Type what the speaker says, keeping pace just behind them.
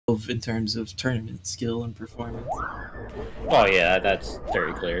in terms of tournament skill and performance. Oh yeah, that's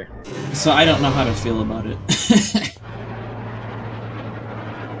very clear. So I don't know how to feel about it.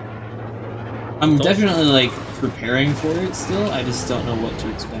 I'm definitely like preparing for it still. I just don't know what to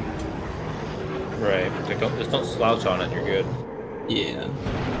expect. Right. Just don't slouch on it. You're good. Yeah.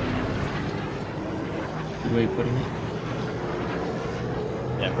 Good way of putting it.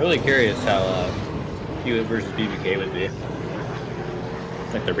 Yeah, I'm really curious how you versus BBK would be.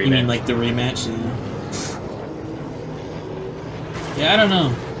 Like the rematch. You mean like the rematch? Yeah, I don't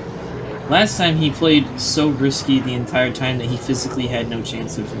know. Last time he played so risky the entire time that he physically had no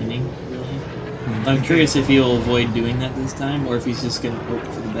chance of winning, really. I'm curious if he'll avoid doing that this time, or if he's just going to hope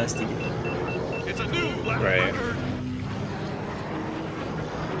for the best again. It's a new lap right. record.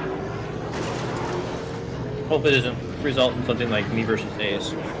 Hope it doesn't result in something like me versus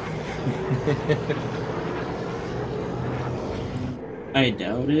Ace. I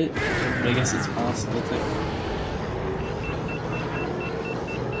doubt it, but I guess it's possible too.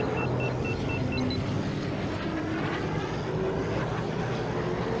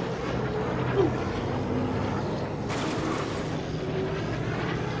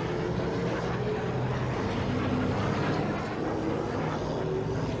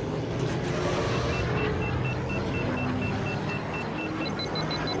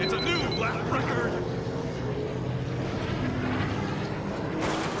 It's a new lap record.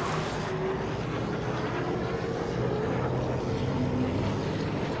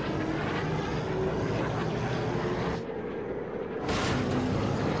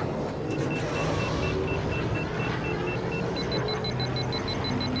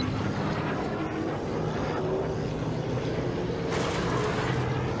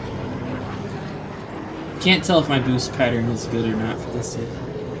 Can't tell if my boost pattern is good or not for this hit.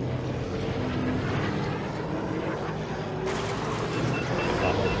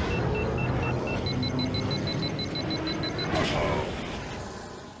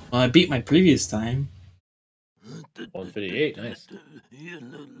 Well, I beat my previous time. 158, nice.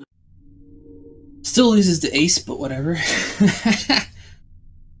 Still loses to Ace, but whatever.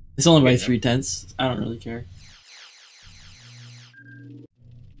 It's only by 3/10. I don't really care.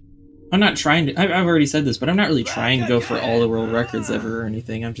 I'm not trying to... I've already said this, but I'm not really trying to go for all the world records ever or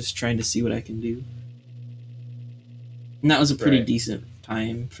anything. I'm just trying to see what I can do. And that was a pretty decent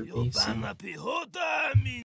time for me, so...